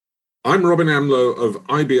I'm Robin Amlo of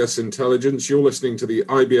IBS Intelligence. You're listening to the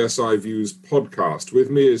IBS iViews podcast. With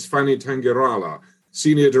me is Fanny Tangirala,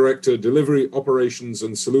 Senior Director, Delivery Operations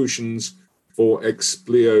and Solutions for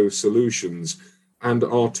Explio Solutions. And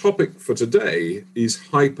our topic for today is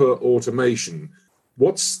hyper-automation.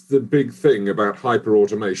 What's the big thing about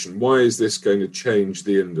hyper-automation? Why is this going to change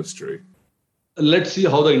the industry? Let's see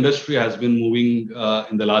how the industry has been moving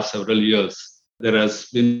in the last several years. There has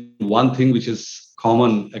been one thing which is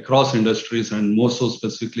common across industries and more so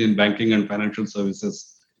specifically in banking and financial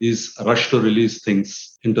services is a rush to release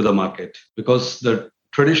things into the market because the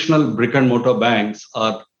traditional brick and mortar banks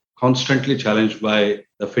are constantly challenged by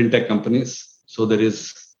the fintech companies. So there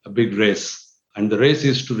is a big race and the race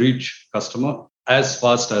is to reach customer as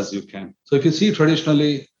fast as you can. So if you see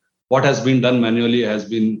traditionally what has been done manually has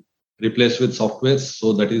been replaced with software.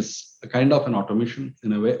 So that is a kind of an automation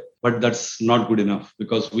in a way, but that's not good enough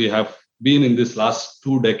because we have been in this last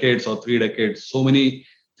 2 decades or 3 decades, so many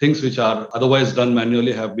things which are otherwise done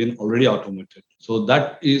manually have been already automated. So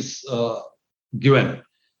that is given.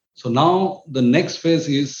 So now the next phase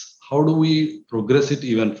is how do we progress it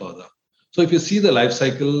even further? So if you see the life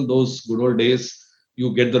cycle, those good old days,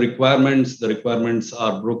 you get the requirements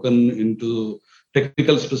are broken into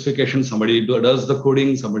technical specifications. Somebody does the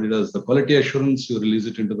coding, somebody does the quality assurance, you release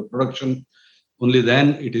it into the production. Only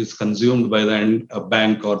then it is consumed by a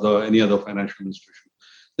bank or any other financial institution.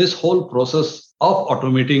 This whole process of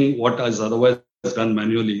automating what is otherwise done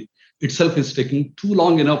manually itself is taking too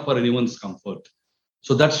long enough for anyone's comfort.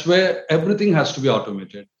 So that's where everything has to be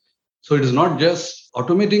automated. So it is not just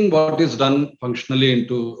automating what is done functionally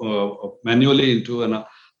into manually into an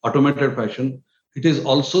automated fashion. It is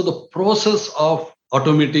also the process of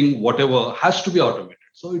automating whatever has to be automated.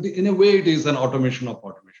 So in a way, it is an automation of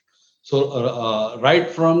automation. So right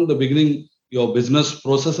from the beginning, your business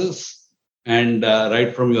processes and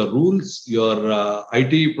right from your rules, your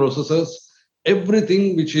IT processes,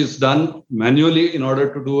 everything which is done manually in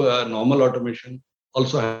order to do a normal automation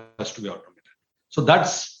also has to be automated. So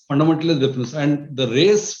that's fundamentally the difference. And the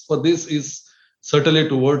race for this is certainly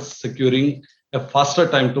towards securing a faster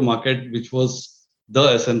time to market, which was the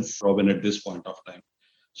essence, Robin, at this point of time.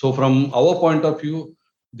 So from our point of view,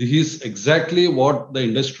 this is exactly what the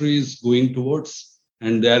industry is going towards,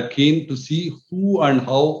 and they are keen to see who and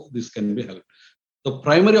how this can be helped. The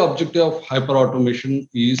primary objective of hyperautomation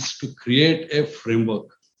is to create a framework,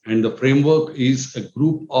 and the framework is a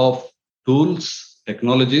group of tools,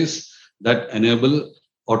 technologies that enable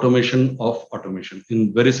automation of automation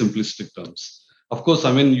in very simplistic terms. Of course,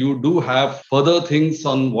 you do have further things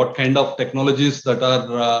on what kind of technologies that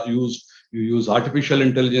are used. You use artificial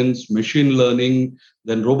intelligence, machine learning,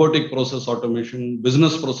 then robotic process automation,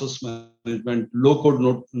 business process management,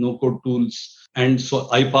 low-code, no-code tools, and so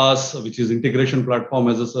iPaaS, which is integration platform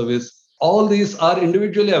as a service. All these are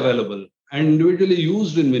individually available and individually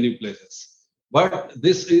used in many places. But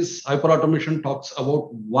this is hyperautomation talks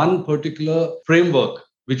about one particular framework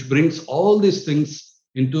which brings all these things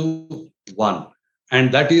into one.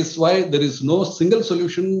 And that is why there is no single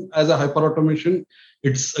solution as a hyperautomation.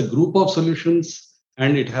 It's a group of solutions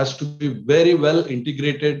and it has to be very well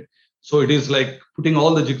integrated. So it is like putting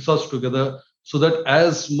all the jigsaws together so that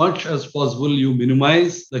as much as possible, you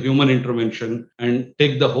minimize the human intervention and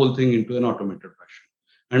take the whole thing into an automated fashion.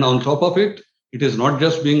 And on top of it, it is not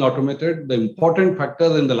just being automated. The important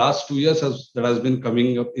factor in the last 2 years that has been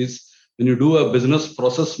coming up is when you do a business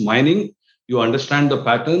process mining, you understand the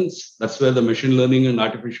patterns. That's where the machine learning and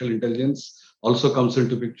artificial intelligence also comes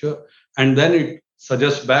into picture. And then it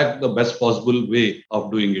suggests back the best possible way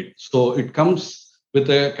of doing it. So it comes with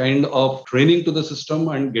a kind of training to the system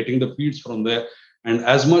and getting the feeds from there. And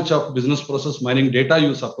as much of business process mining data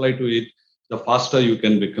you supply to it, the faster you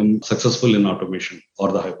can become successful in automation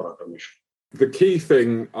or the hyperautomation. The key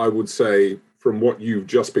thing I would say from what you've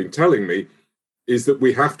just been telling me is that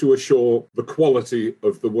we have to assure the quality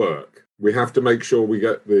of the work. We have to make sure we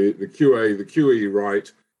get the QA, the QE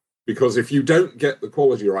right, because if you don't get the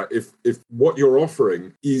quality right, if what you're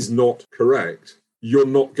offering is not correct, you're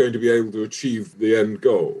not going to be able to achieve the end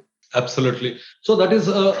goal. Absolutely. So that is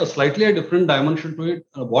a slightly different dimension to it.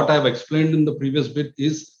 What I've explained in the previous bit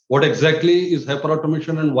is what exactly is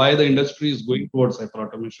hyperautomation and why the industry is going towards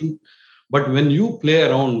hyperautomation. But when you play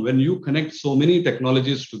around, when you connect so many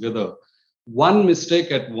technologies together, one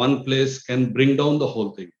mistake at one place can bring down the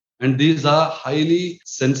whole thing. And these are highly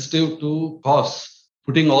sensitive to costs.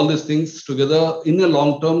 Putting all these things together in the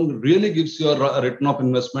long term really gives you a return of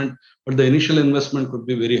investment, but the initial investment could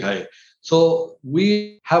be very high. So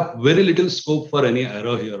we have very little scope for any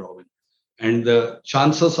error here, Robin. And the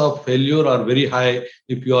chances of failure are very high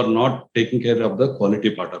if you are not taking care of the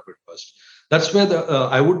quality part of it first. That's where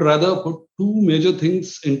I would rather put two major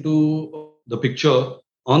things into the picture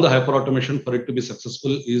on the hyperautomation for it to be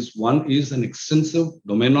successful. Is one is an extensive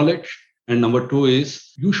domain knowledge, and number two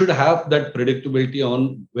is you should have that predictability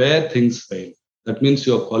on where things fail. That means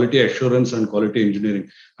your quality assurance and quality engineering.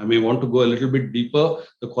 I may want to go a little bit deeper.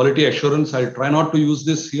 The quality assurance, I'll try not to use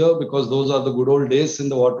this here because those are the good old days in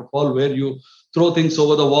the waterfall where you throw things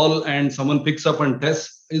over the wall and someone picks up and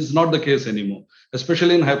tests. Is not the case anymore.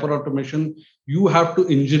 Especially in hyperautomation, you have to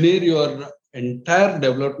engineer your entire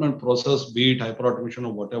development process, be it hyperautomation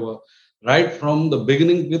or whatever, right from the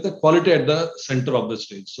beginning with the quality at the center of the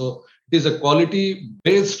stage. So it is a quality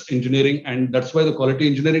based engineering, and that's why the quality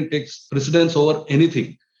engineering takes precedence over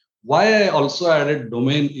anything. Why I also added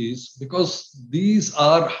domain is because these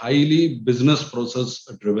are highly business process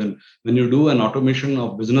driven. When you do an automation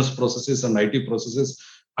of business processes and IT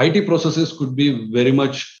processes could be very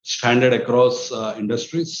much standard across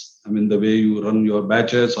industries. I mean, the way you run your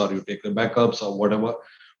batches or you take the backups or whatever.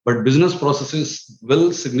 But business processes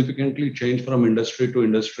will significantly change from industry to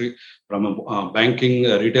industry, from banking,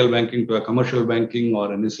 retail banking to a commercial banking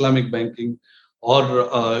or an Islamic banking,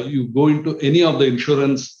 or you go into any of the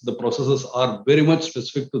insurance, the processes are very much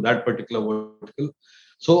specific to that particular vertical.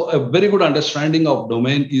 So a very good understanding of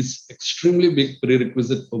domain is extremely big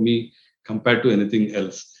prerequisite for me compared to anything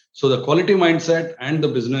else. So the quality mindset and the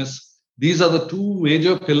business, these are the two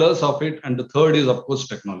major pillars of it. And the third is, of course,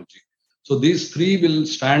 technology. So these three will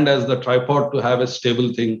stand as the tripod to have a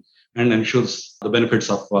stable thing and ensures the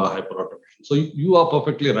benefits of hyperautomation. So you are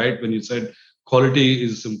perfectly right when you said quality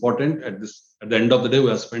is important. At the end of the day,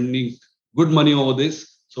 we are spending good money over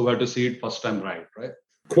this, so we have to see it first time right?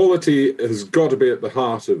 Quality has got to be at the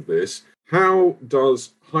heart of this. How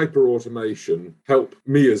does hyperautomation help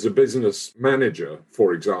me as a business manager,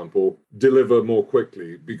 for example, deliver more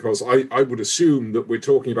quickly? Because I would assume that we're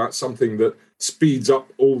talking about something that speeds up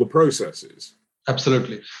all the processes.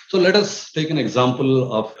 Absolutely. So let us take an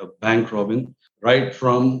example of a bank, Robin, right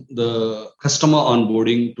from the customer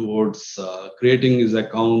onboarding towards creating his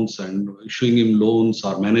accounts and issuing him loans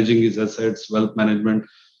or managing his assets, wealth management.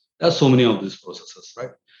 There are so many of these processes,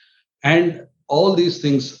 right? And all these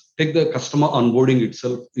things, take the customer onboarding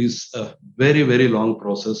itself is a very, very long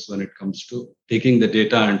process when it comes to taking the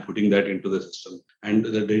data and putting that into the system. And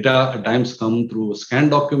the data at times come through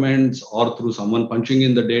scanned documents or through someone punching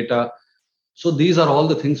in the data. So these are all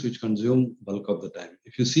the things which consume bulk of the time.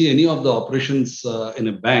 If you see any of the operations in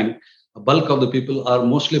a bank, a bulk of the people are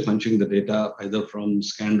mostly punching the data either from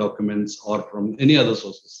scanned documents or from any other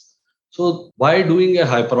sources. So by doing a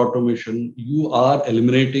hyperautomation, you are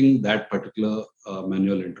eliminating that particular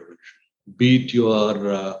manual intervention. Be it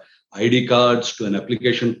your ID cards to an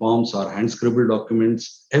application forms or hand scribbled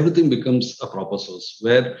documents, everything becomes a proper source.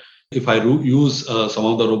 Where if I use some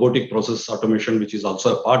of the robotic process automation, which is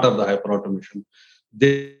also a part of the hyperautomation,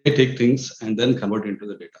 they take things and then convert into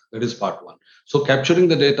the data. That is part one. So capturing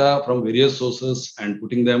the data from various sources and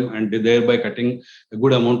putting them and thereby cutting a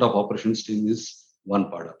good amount of operations team is one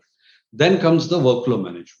part of it. Then comes the workflow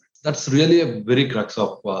management. That's really a very crux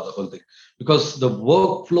of the whole thing, because the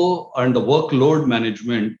workflow and the workload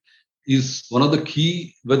management is one of the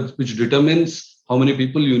key which determines how many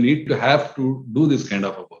people you need to have to do this kind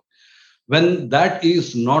of a work. When that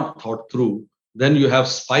is not thought through, then you have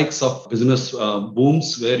spikes of business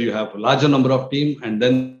booms where you have a larger number of team, and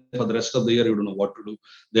then for the rest of the year you don't know what to do.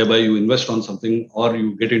 Thereby you invest on something or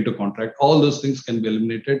you get into contract. All those things can be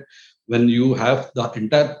eliminated when you have the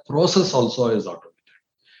entire process also is automated.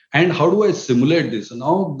 And how do I simulate this?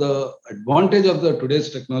 Now the advantage of the today's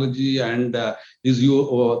technology and is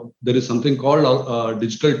there is something called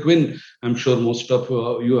digital twin. I'm sure most of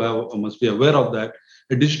you must be aware of that.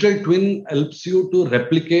 A digital twin helps you to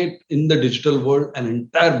replicate in the digital world an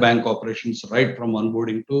entire bank operations right from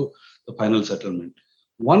onboarding to the final settlement.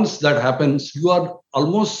 Once that happens, you are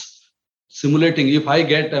almost simulating. If I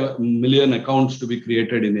get 1 million accounts to be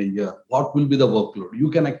created in a year, what will be the workload? You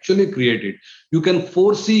can actually create it. You can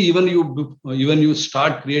foresee even you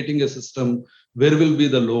start creating a system, where will be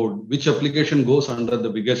the load, which application goes under the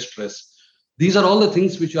biggest stress. These are all the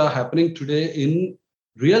things which are happening today in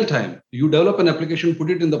real time. You develop an application,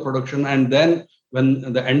 put it in the production, and then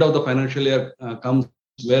when the end of the financial year comes,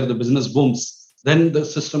 where the business booms, then the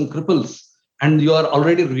system cripples and you are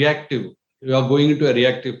already reactive. You are going into a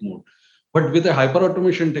reactive mode. But with the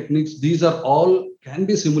hyperautomation techniques, these are all can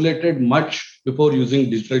be simulated much before using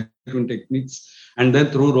digital twin techniques, and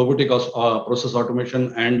then through robotic process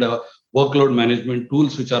automation and workload management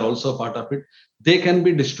tools, which are also part of it, they can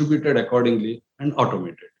be distributed accordingly and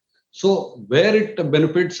automated. So where it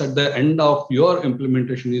benefits at the end of your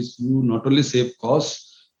implementation is you not only save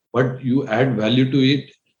costs, but you add value to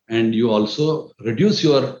it and you also reduce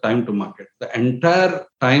your time to market. The entire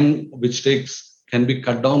time which takes can be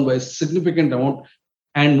cut down by a significant amount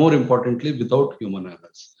and more importantly, without human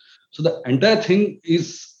errors. So the entire thing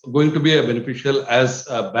is going to be a beneficial as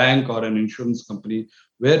a bank or an insurance company,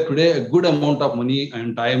 where today a good amount of money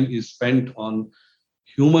and time is spent on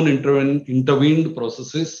human intervened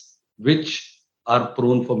processes which are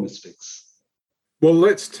prone for mistakes. Well,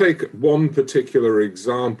 let's take one particular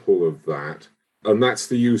example of that, and that's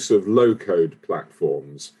the use of low-code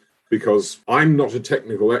platforms. Because I'm not a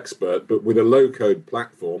technical expert, but with a low-code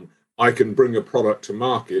platform, I can bring a product to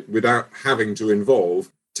market without having to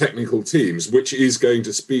involve technical teams, which is going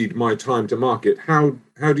to speed my time to market. How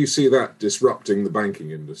do you see that disrupting the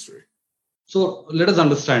banking industry? So let us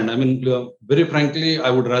understand. I mean, very frankly, I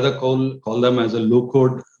would rather call them as a low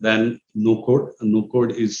code than no code. No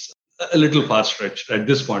code is a little far stretched at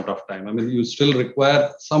this point of time. I mean, you still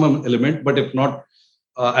require some element, but if not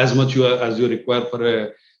as much as you require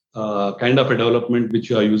for a kind of a development which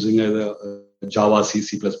you are using as a Java,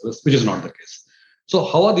 C++, which is not the case. So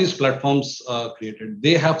how are these platforms created?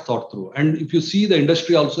 They have thought through. And if you see, the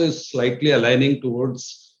industry also is slightly aligning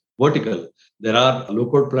towards vertical. There are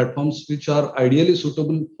low-code platforms which are ideally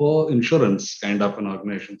suitable for insurance kind of an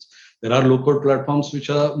organizations. There are low-code platforms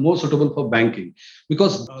which are more suitable for banking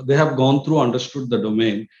because they have gone through, understood the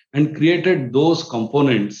domain and created those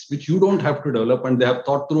components which you don't have to develop, and they have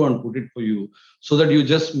thought through and put it for you so that you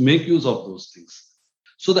just make use of those things.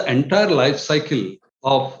 So the entire life cycle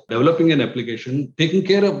of developing an application, taking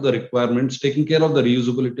care of the requirements, taking care of the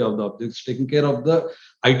reusability of the objects, taking care of the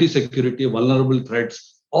IT security, vulnerable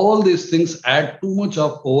threats, all these things add too much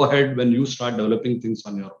of overhead when you start developing things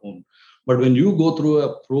on your own. But when you go through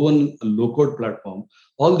a proven low-code platform,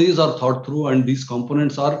 all these are thought through and these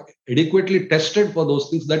components are adequately tested for those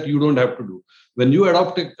things that you don't have to do. When you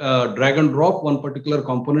adopt a drag and drop one particular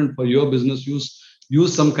component for your business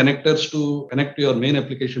use some connectors to connect to your main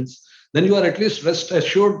applications, then you are at least rest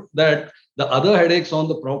assured that the other headaches on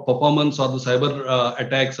the performance or the cyber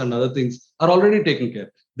attacks and other things are already taken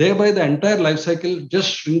care. Thereby, the entire life cycle just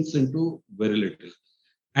shrinks into very little.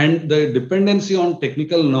 And the dependency on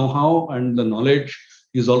technical know-how and the knowledge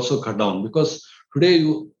is also cut down because today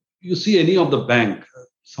you see any of the bank,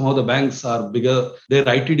 some of the banks are bigger, their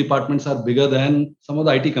IT departments are bigger than some of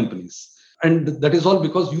the IT companies. And that is all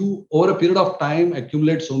because you, over a period of time,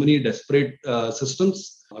 accumulate so many disparate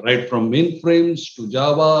systems, right from mainframes to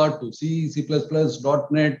Java to C, C++,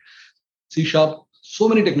 .NET, C#, so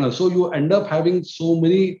many technologies. So you end up having so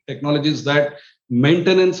many technologies that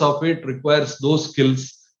maintenance of it requires those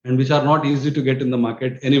skills and which are not easy to get in the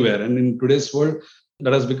market anywhere. And in today's world,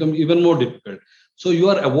 that has become even more difficult. So you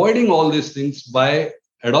are avoiding all these things by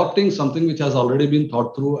adopting something which has already been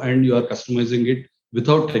thought through and you are customizing it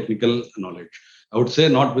without technical knowledge. I would say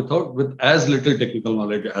not without, with as little technical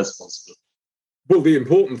knowledge as possible. Well, the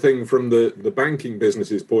important thing from the banking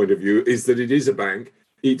business's point of view is that it is a bank.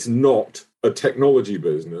 It's not a technology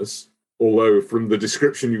business, although from the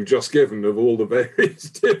description you've just given of all the various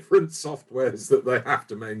different softwares that they have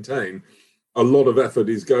to maintain, a lot of effort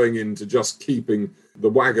is going into just keeping the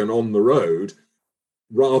wagon on the road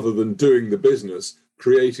rather than doing the business,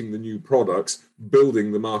 creating the new products,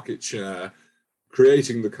 building the market share,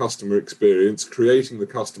 creating the customer experience, creating the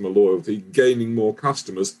customer loyalty, gaining more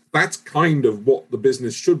customers. That's kind of what the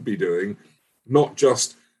business should be doing, not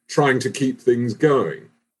just trying to keep things going.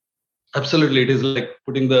 Absolutely. It is like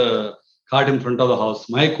putting the cart in front of the house.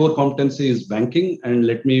 My core competency is banking, and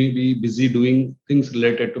let me be busy doing things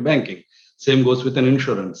related to banking. Same goes with an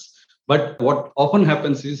insurance. But what often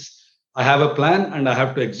happens is I have a plan and I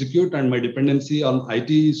have to execute, and my dependency on IT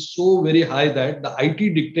is so very high that the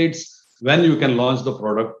IT dictates when you can launch the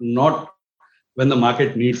product, not when the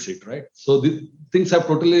market needs it, right? So the things have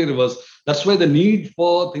totally reversed. That's why the need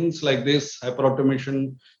for things like this,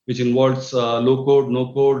 hyperautomation, which involves low code,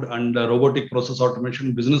 no code, and robotic process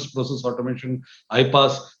automation, business process automation,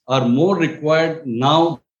 iPaaS, are more required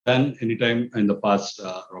now than any time in the past,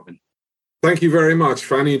 Robin. Thank you very much,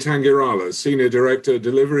 Fani Tangirala, Senior Director,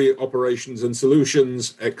 Delivery, Operations and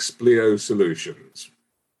Solutions, Explio Solutions.